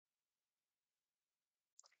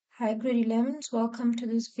Hi grade 11s, welcome to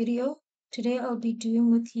this video. Today I'll be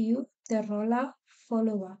doing with you the roller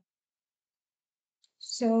follower.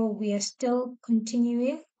 So we are still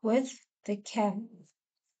continuing with the cam.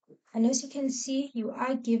 And as you can see, you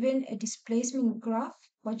are given a displacement graph.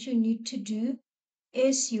 What you need to do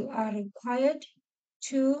is you are required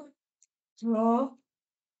to draw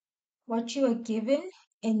what you are given,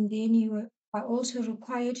 and then you are also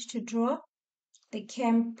required to draw the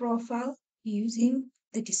cam profile using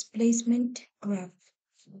the displacement graph.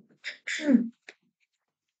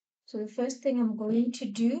 So the first thing I'm going to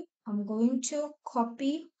do, I'm going to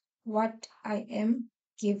copy what I am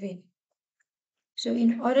given. So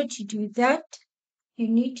in order to do that, you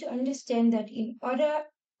need to understand that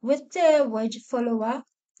with the wedge follower,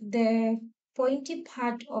 the pointy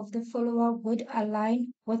part of the follower would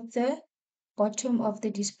align with the bottom of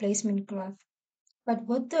the displacement graph. But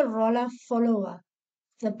with the roller follower,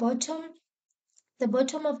 the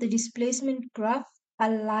bottom of the displacement graph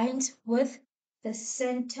aligns with the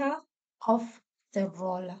center of the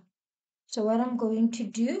roller. So what I'm going to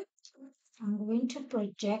do, I'm going to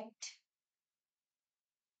project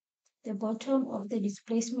the bottom of the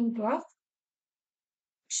displacement graph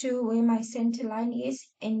to where my center line is,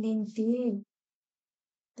 and then there,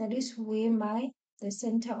 that is where the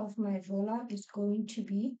center of my roller is going to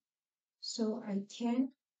be. So I can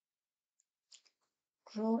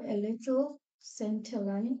draw a little center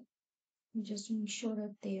line. Just make sure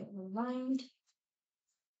that they are aligned.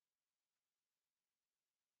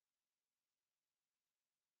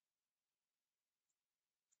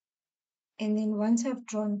 And then once I've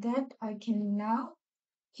drawn that, I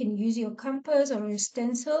can use your compass or a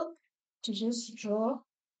stencil to just draw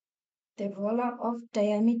the roller of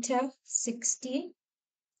diameter 16.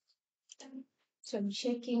 So I'm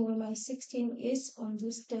checking where my 16 is on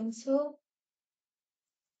this stencil.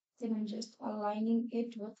 Then I'm just aligning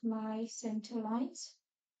it with my center lines.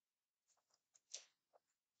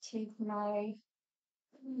 Take my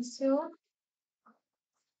pencil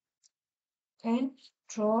and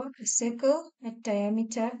draw a circle at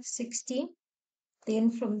diameter 16.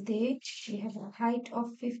 Then from there, we have a height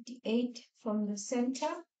of 58 from the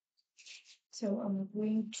center. So I'm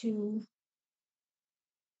going to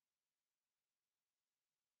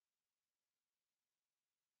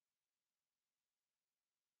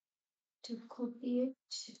copy it.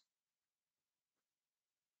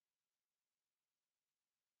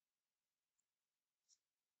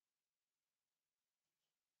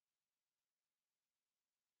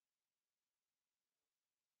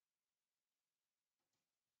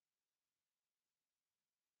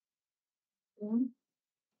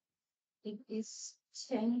 It is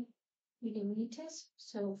 10 millimeters,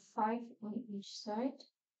 so 5 on each side.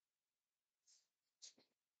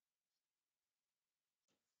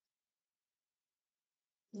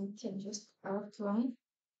 You can just outline.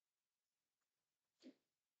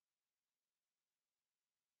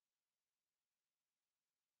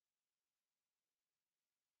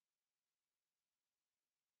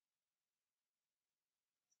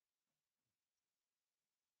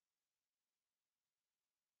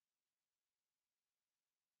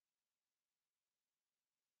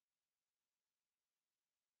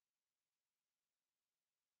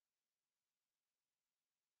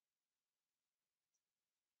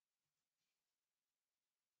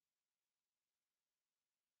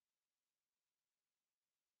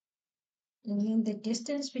 And then the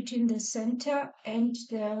distance between the center and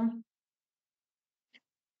the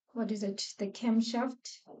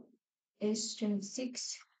camshaft is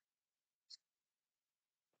 26.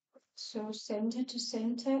 So center to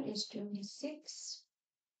center is 26.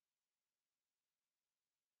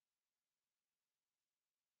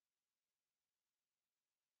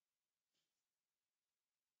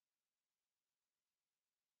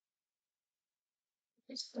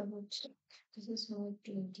 Let's double check. This is not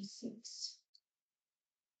 26.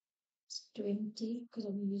 It's 20 because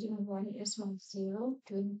I'm using 1 as my 0.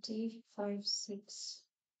 25, 6.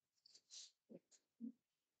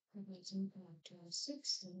 I'm using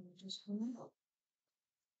 26. Then we just want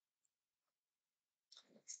to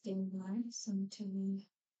extend my center.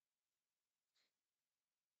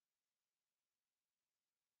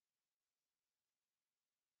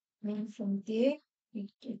 And from there,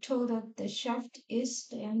 you're told that the shaft is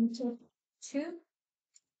diameter 2.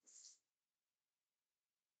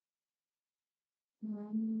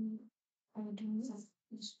 I do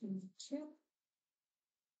this one 2.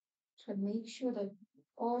 So make sure that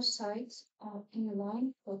all sides are in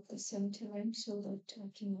line with the center line so that I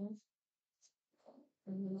can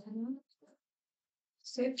have a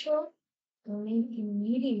circle. And then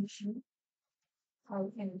immediately I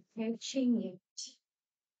am fetching it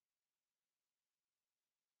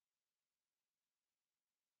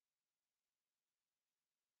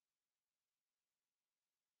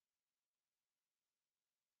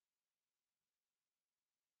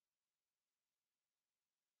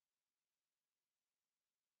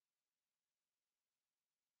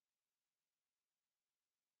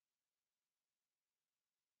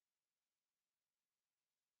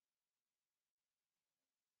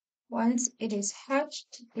Once it is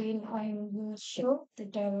hatched, then I will show the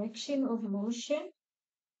direction of motion,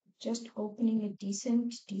 just opening a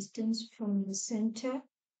decent distance from the center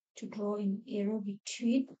to draw an arrow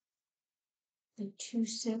between the two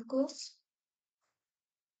circles.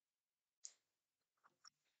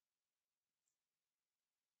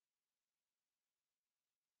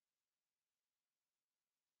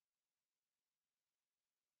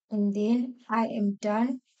 And then I am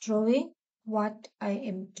done drawing what I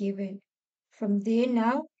am given. From there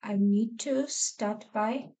now, I need to start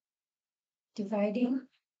by dividing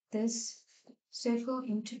this circle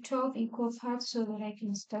into 12 equal parts so that I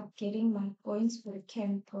can start getting my points for the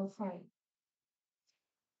cam profile.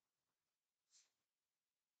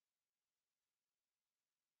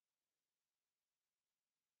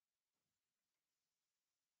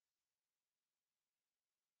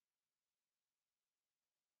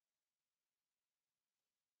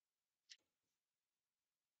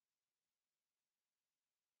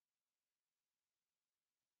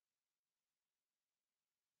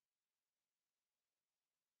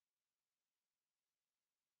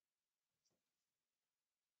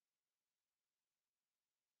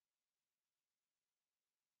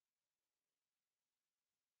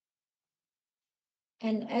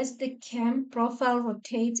 And as the cam profile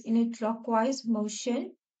rotates in a clockwise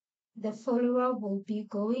motion, the follower will be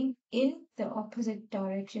going in the opposite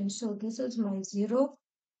direction. So this is my 0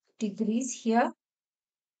 degrees here.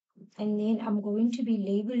 And then I'm going to be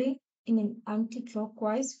labeling in an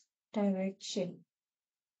anti-clockwise direction.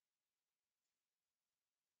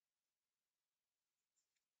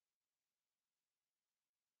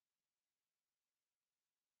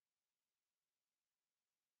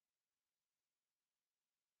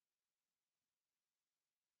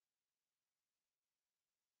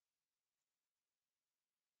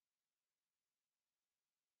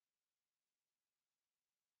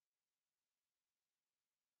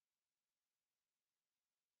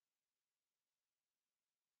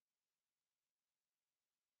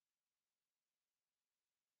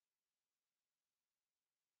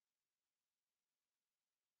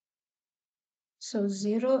 So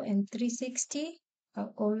 0 and 360 are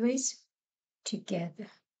always together.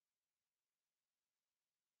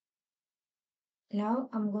 Now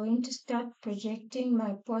I'm going to start projecting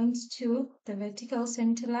my points to the vertical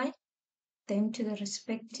center line, then to the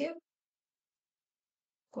respective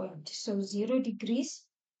point. So 0 degrees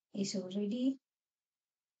is already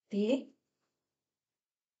there.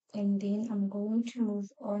 And then I'm going to move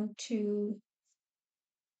on to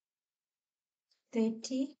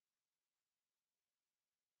 30.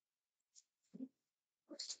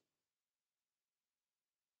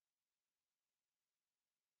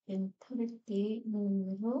 And put it there in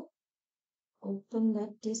the middle. Open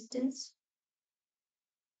that distance.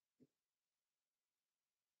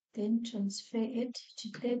 Then transfer it to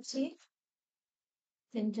 30.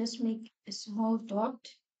 Then just make a small dot.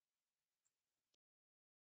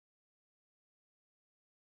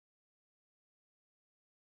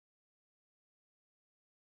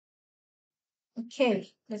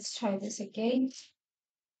 Okay, let's try this again.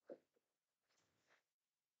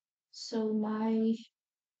 So my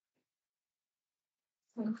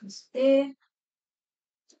point is there.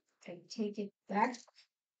 I take it back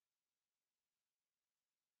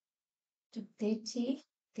to 30.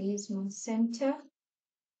 There's my center.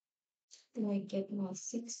 Then I get my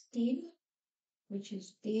 16, which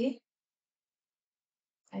is there.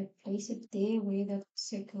 I place it there where the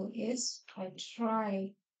circle is.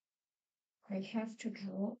 I have to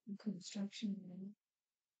draw a construction line.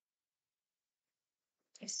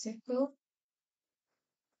 A circle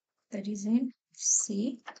that is in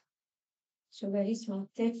C. So that is my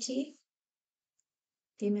 30.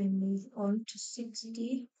 Then I move on to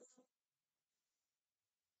 60.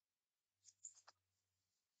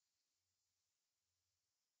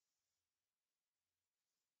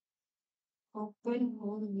 Open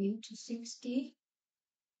all the way to 60.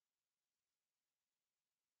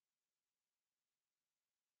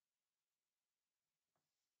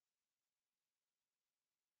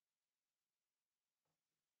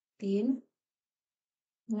 Then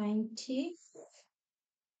 90.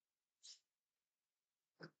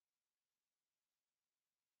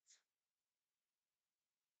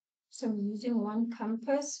 So I'm using one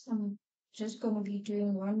compass. I'm just going to be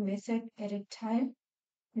doing one method at a time.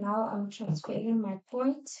 Now I'm transferring my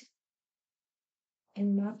point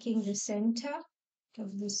and marking the center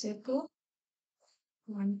of the circle,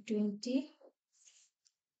 120.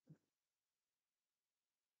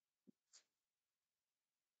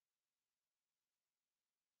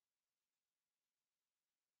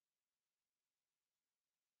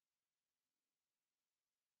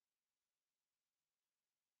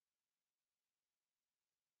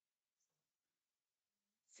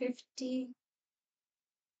 150,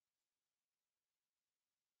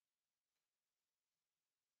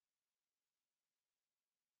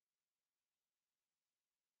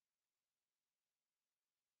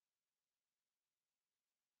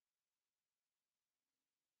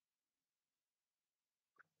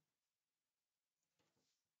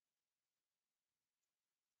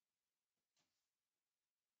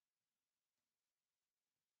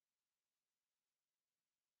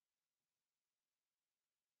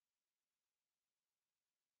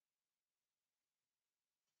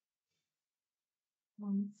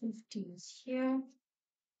 150 is here,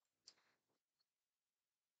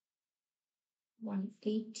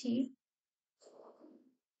 180,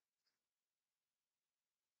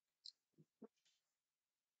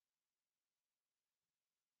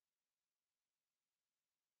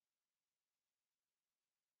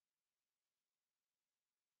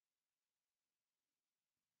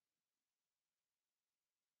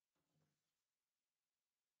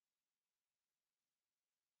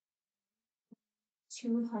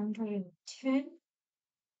 210,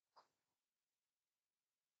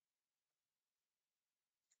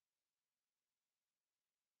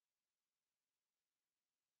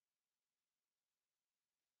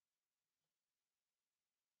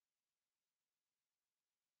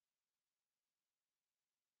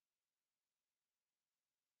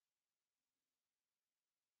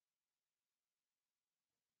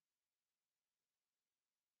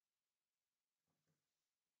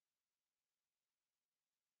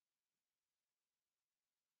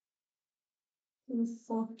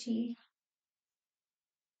 240,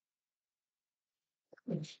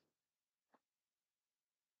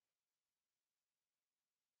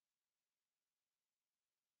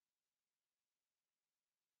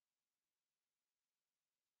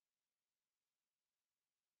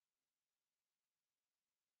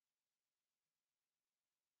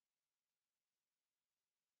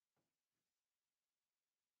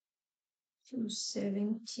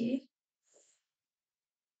 270,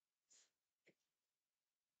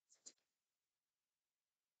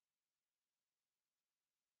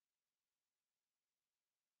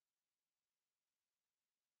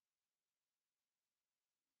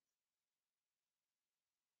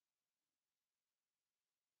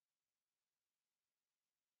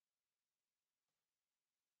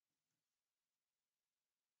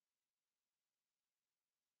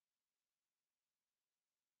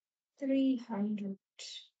 300,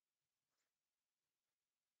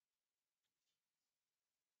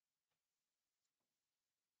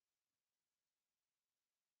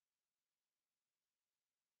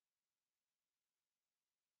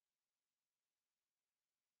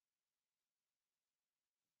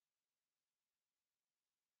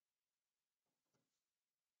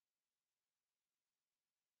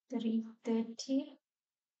 330,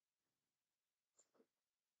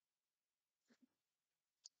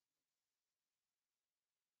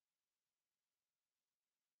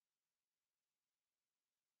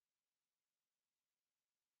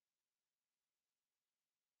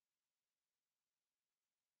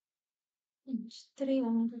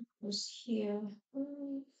 300 was here.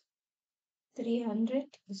 300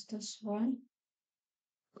 is this one.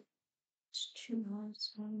 It's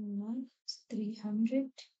 2,001. It's 300,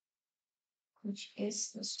 which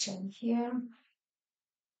is this one here.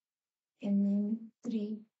 And then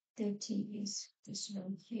 330 is this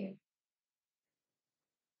one here.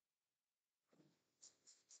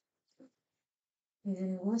 And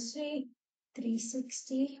then we'll say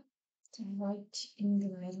 360 right in the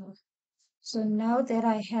middle. So now that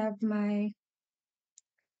I have my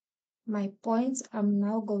points, I'm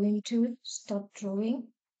now going to start drawing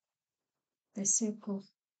the circle.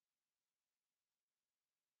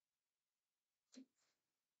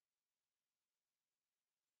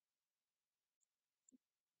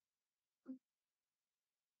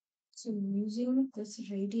 So using this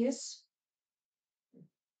radius,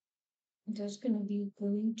 I'm just going to be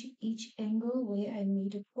going to each angle where I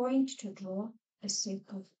made a point to draw a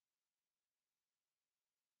circle.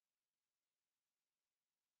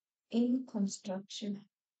 In construction,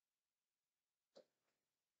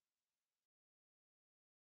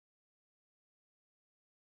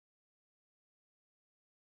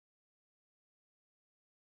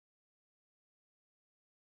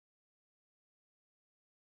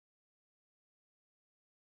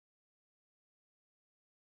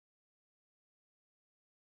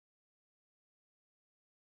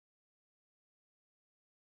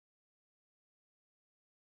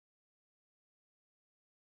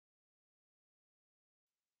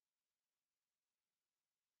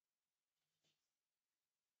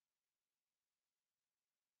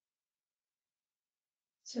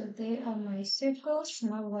 So there are my circles.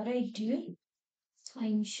 Now what I do, I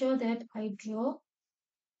ensure that I draw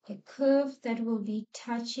a curve that will be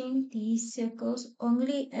touching these circles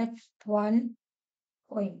only at one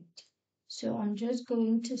point. So I'm just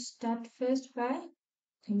going to start first by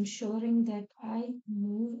ensuring that I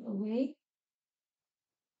move away,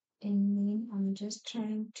 and then I'm just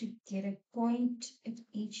trying to get a point at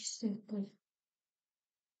each circle.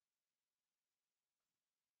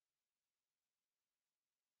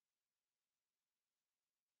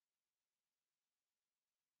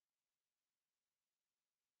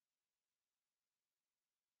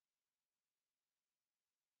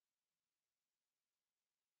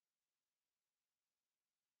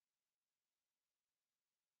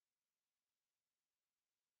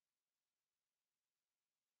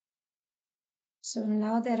 So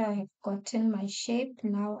now that I have gotten my shape,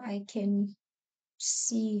 now I can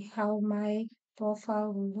see how my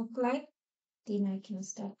profile will look like. Then I can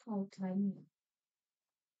start outlining.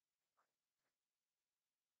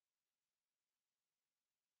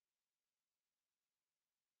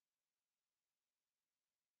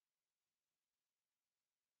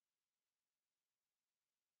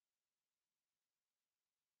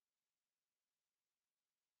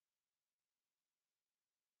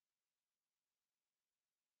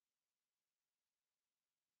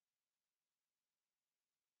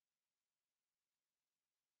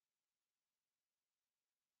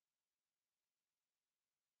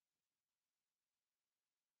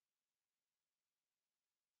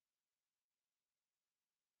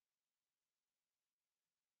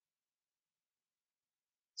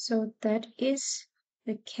 So that is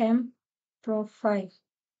the cam profile.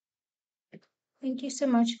 Thank you so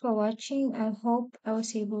much for watching. I hope I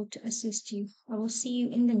was able to assist you. I will see you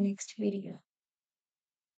in the next video.